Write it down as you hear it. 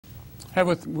Have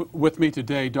with me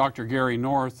today Dr. Gary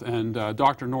North, and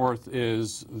Dr. North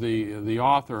is the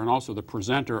author and also the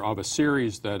presenter of a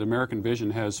series that American Vision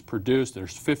has produced.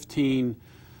 There's 15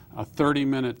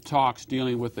 30-minute talks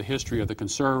dealing with the history of the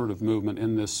conservative movement.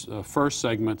 In this first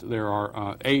segment, there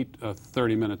are 8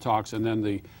 30-minute talks, and then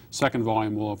the second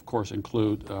volume will, of course,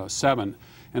 include 7.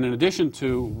 And in addition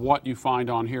to what you find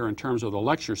on here in terms of the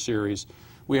lecture series,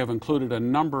 we have included a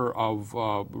number of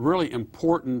really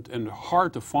important and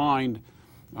hard-to-find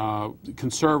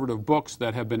conservative books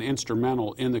that have been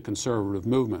instrumental in the conservative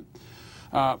movement.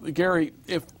 Gary,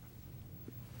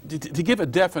 to give a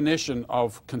definition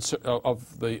of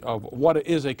what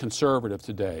is a conservative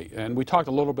today, and we talked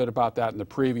a little bit about that in the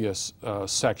previous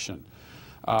section.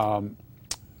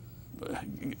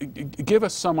 Give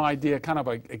us some idea, kind of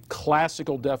a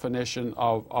classical definition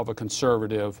of a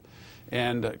conservative,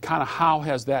 and kind of how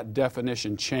has that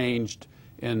definition changed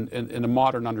in the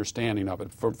modern understanding of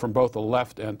it from both the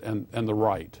left and the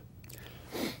right?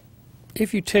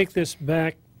 If you take this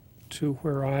back to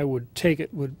where I would take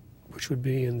it, which would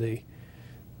be in the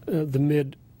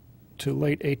mid to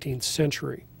late 18th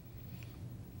century,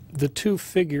 the two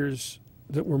figures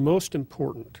that were most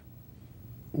important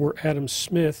were Adam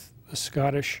Smith, the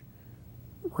Scottish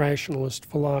rationalist,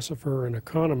 philosopher, and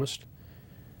economist,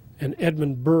 and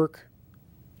Edmund Burke,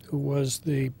 who was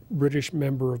the British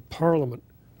Member of Parliament.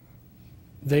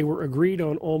 They were agreed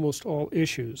on almost all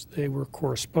issues. They were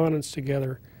correspondents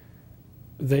together.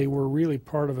 They were really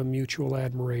part of a mutual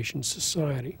admiration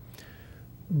society.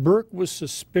 Burke was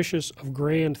suspicious of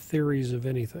grand theories of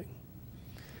anything.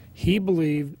 He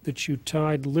believed that you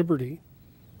tied liberty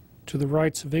to the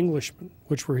rights of Englishmen,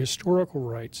 which were historical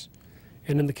rights.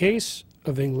 And in the case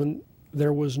of England,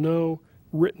 there was no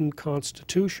written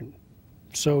constitution.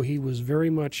 So he was very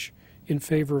much in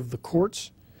favor of the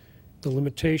courts, the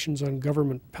limitations on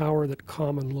government power that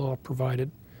common law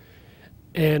provided.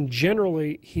 And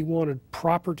generally, he wanted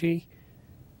property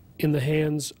in the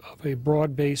hands of a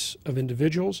broad base of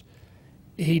individuals.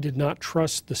 He did not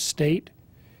trust the state.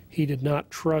 He did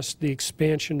not trust the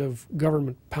expansion of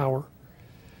government power,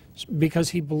 because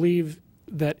he believed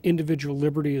that individual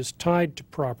liberty is tied to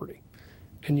property.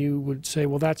 And you would say,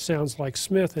 well, that sounds like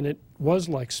Smith, and it was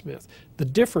like Smith. The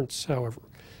difference, however,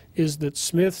 is that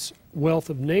Smith's Wealth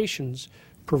of Nations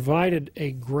provided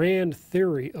a grand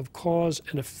theory of cause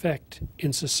and effect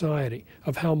in society,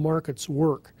 of how markets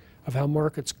work, of how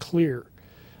markets clear,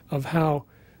 of how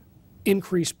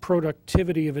increased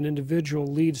productivity of an individual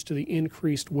leads to the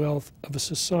increased wealth of a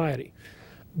society.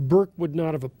 Burke would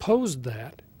not have opposed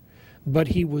that, but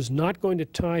he was not going to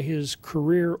tie his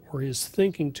career or his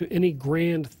thinking to any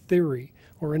grand theory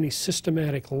or any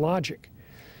systematic logic.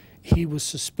 He was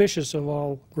suspicious of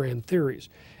all grand theories.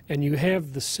 And you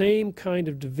have the same kind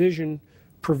of division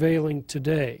prevailing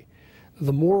today.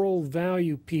 The moral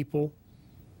value people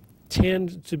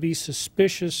tend to be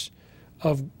suspicious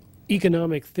of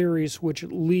economic theories which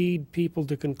lead people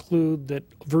to conclude that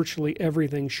virtually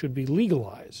everything should be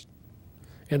legalized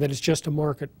and that it's just a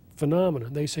market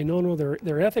phenomenon. They say, no, there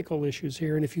are ethical issues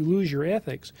here, and if you lose your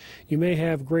ethics, you may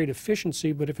have great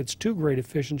efficiency, but if it's too great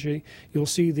efficiency, you'll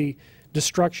see the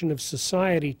destruction of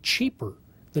society cheaper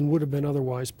than would have been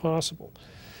otherwise possible.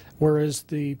 Whereas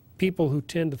the people who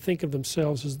tend to think of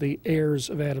themselves as the heirs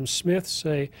of Adam Smith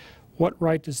say, what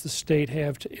right does the state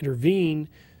have to intervene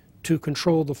to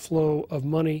control the flow of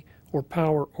money or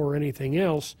power or anything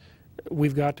else?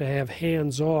 We've got to have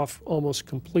hands off almost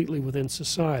completely within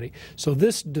society. So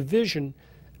this division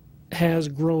has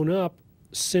grown up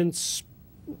since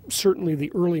certainly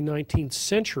the early 19th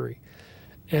century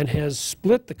and has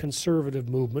split the conservative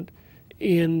movement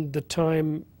in the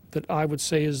time that I would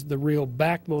say is the real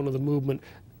backbone of the movement,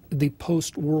 the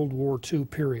post-World War II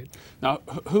period. Now,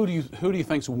 who do you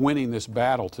think's winning this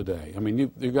battle today? I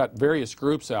mean, you've got various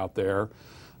groups out there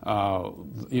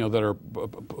that are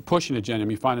pushing agenda. I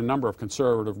mean, you find a number of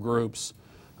conservative groups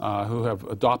who have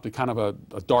adopted kind of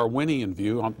a Darwinian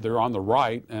view. They're on the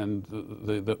right, and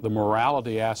the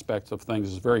morality aspect of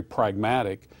things is very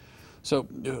pragmatic. So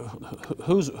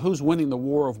who's winning the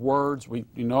war of words?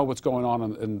 You know what's going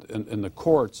on in the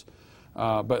courts,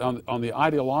 but on the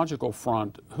ideological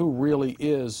front, who really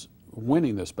is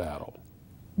winning this battle?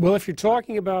 Well, if you're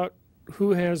talking about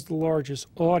who has the largest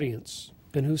audience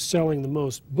and who's selling the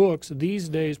most books, these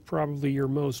days probably your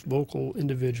most vocal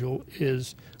individual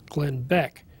is Glenn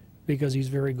Beck, because he's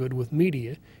very good with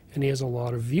media and he has a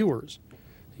lot of viewers.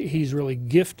 He's really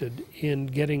gifted in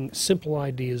getting simple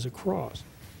ideas across.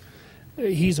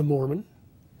 He's a Mormon.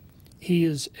 He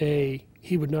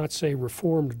would not say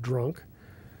reformed drunk.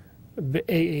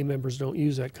 AA members don't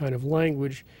use that kind of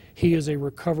language. He is a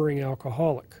recovering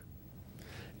alcoholic.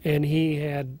 and he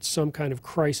had some kind of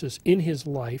crisis in his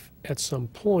life at some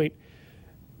point,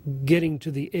 getting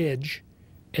to the edge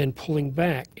and pulling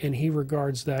back, and he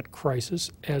regards that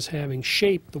crisis as having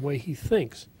shaped the way he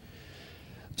thinks.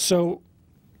 So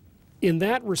in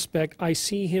that respect, I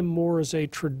see him more as a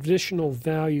traditional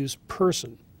values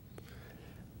person.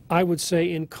 I would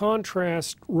say, in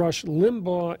contrast, Rush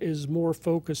Limbaugh is more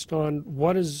focused on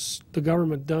what has the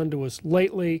government done to us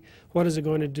lately, what is it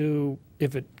going to do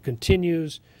if it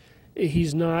continues.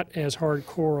 He's not as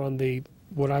hardcore on the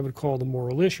what I would call the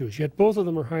moral issues, yet both of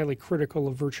them are highly critical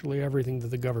of virtually everything that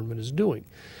the government is doing.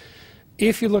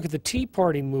 If you look at the Tea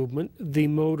Party movement, the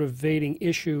motivating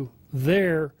issue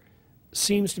there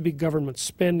seems to be government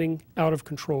spending,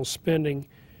 out-of-control spending,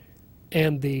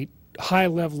 and the high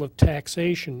level of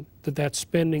taxation that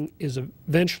spending is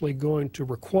eventually going to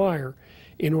require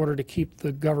in order to keep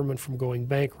the government from going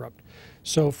bankrupt.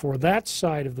 So for that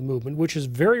side of the movement, which is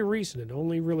very recent, it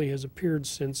only really has appeared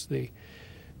since the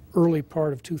early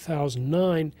part of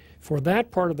 2009, for that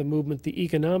part of the movement, the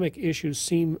economic issues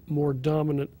seem more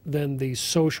dominant than the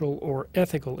social or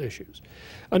ethical issues.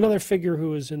 Another figure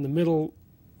who is in the middle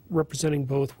representing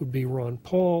both would be Ron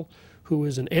Paul, who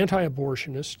is an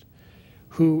anti-abortionist,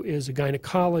 who is a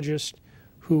gynecologist,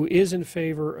 who is in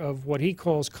favor of what he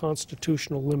calls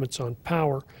constitutional limits on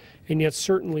power, and yet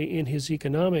certainly in his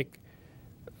economic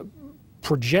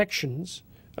projections,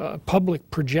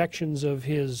 public projections of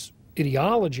his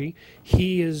ideology,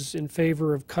 he is in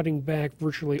favor of cutting back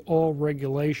virtually all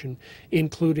regulation,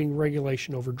 including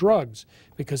regulation over drugs,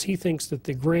 because he thinks that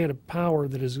the grant of power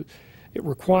that is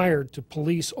required to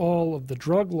police all of the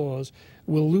drug laws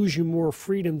will lose you more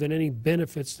freedom than any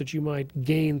benefits that you might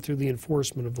gain through the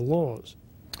enforcement of the laws.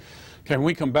 Okay, when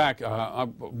we come back, I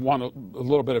want a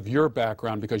little bit of your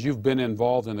background, because you've been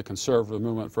involved in the conservative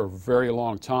movement for a very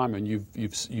long time, and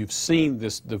you've seen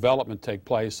this development take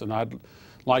place, and I'd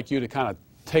like you to kind of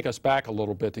take us back a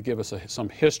little bit to give us some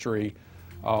history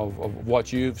of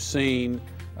what you've seen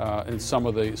and some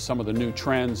of the new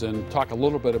trends, and talk a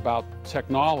little bit about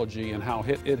technology and how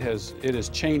it is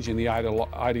changing the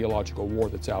ideological war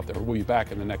that's out there. We'll be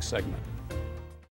back in the next segment.